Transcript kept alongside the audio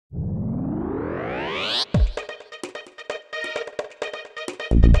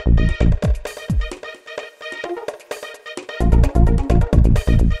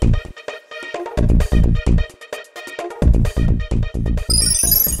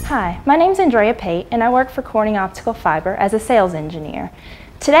Hi, my name is Andrea Pate and I work for Corning Optical Fiber as a sales engineer.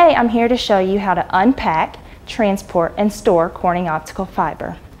 Today I'm here to show you how to unpack, transport, and store Corning Optical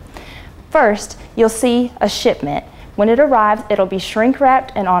Fiber. First, you'll see a shipment. When it arrives, it'll be shrink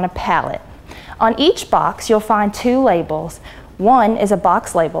wrapped and on a pallet. On each box, you'll find two labels. One is a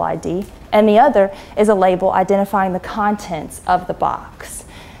box label ID and the other is a label identifying the contents of the box.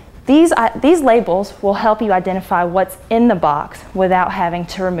 These labels will help you identify what's in the box without having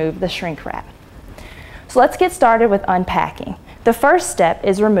to remove the shrink wrap. So let's get started with unpacking. The first step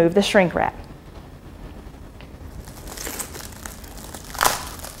is remove the shrink wrap.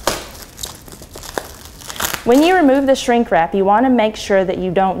 When you remove the shrink wrap, you want to make sure that you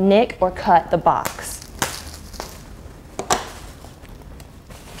don't nick or cut the box.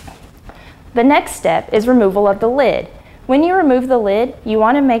 The next step is removal of the lid. When you remove the lid, you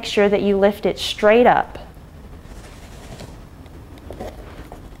want to make sure that you lift it straight up.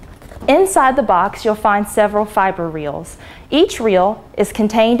 Inside the box, you'll find several fiber reels. Each reel is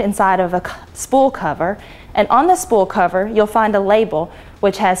contained inside of a spool cover, and on the spool cover, you'll find a label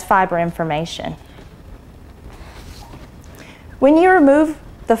which has fiber information. When you remove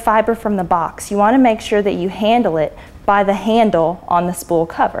the fiber from the box, you want to make sure that you handle it by the handle on the spool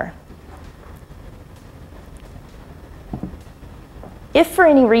cover. If for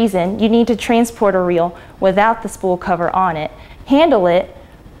any reason you need to transport a reel without the spool cover on it, handle it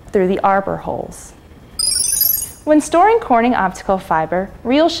through the arbor holes. When storing Corning Optical Fiber,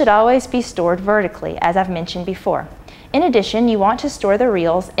 reels should always be stored vertically, as I've mentioned before. In addition, you want to store the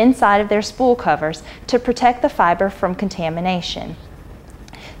reels inside of their spool covers to protect the fiber from contamination.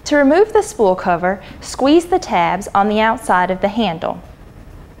 To remove the spool cover, squeeze the tabs on the outside of the handle.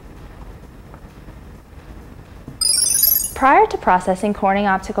 Prior to processing Corning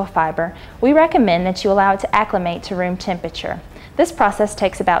Optical Fiber, we recommend that you allow it to acclimate to room temperature. This process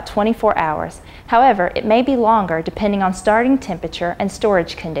takes about 24 hours. However, it may be longer depending on starting temperature and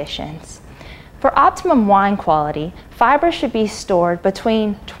storage conditions. For optimum wine quality, fiber should be stored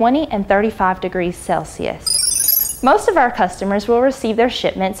between 20 and 35 degrees Celsius. Most of our customers will receive their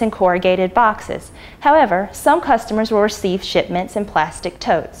shipments in corrugated boxes. However, some customers will receive shipments in plastic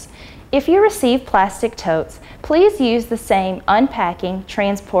totes. If you receive plastic totes, please use the same unpacking,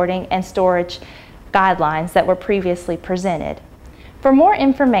 transporting, and storage guidelines that were previously presented. For more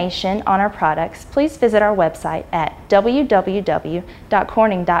information on our products, please visit our website at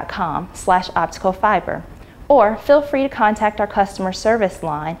www.corning.com/opticalfiber, or feel free to contact our customer service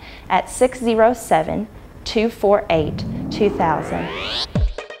line at 607-248-2000.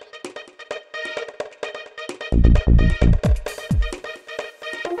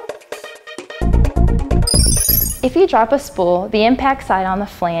 If you drop a spool, the impact side on the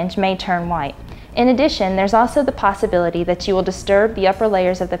flange may turn white. In addition, there's also the possibility that you will disturb the upper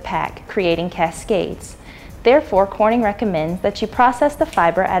layers of the pack, creating cascades. Therefore, Corning recommends that you process the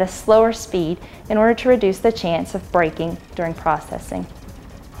fiber at a slower speed in order to reduce the chance of breaking during processing.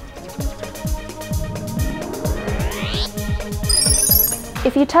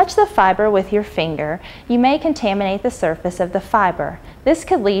 If you touch the fiber with your finger, you may contaminate the surface of the fiber. This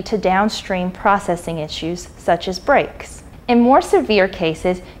could lead to downstream processing issues such as breaks. In more severe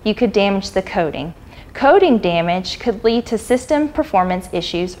cases, you could damage the coating. Coating damage could lead to system performance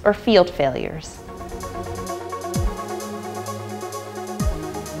issues or field failures.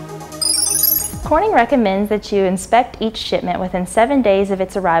 Corning recommends that you inspect each shipment within 7 days of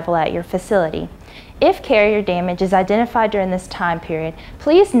its arrival at your facility. If carrier damage is identified during this time period,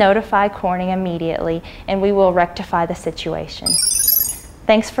 please notify Corning immediately and we will rectify the situation.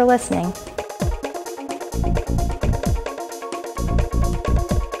 Thanks for listening.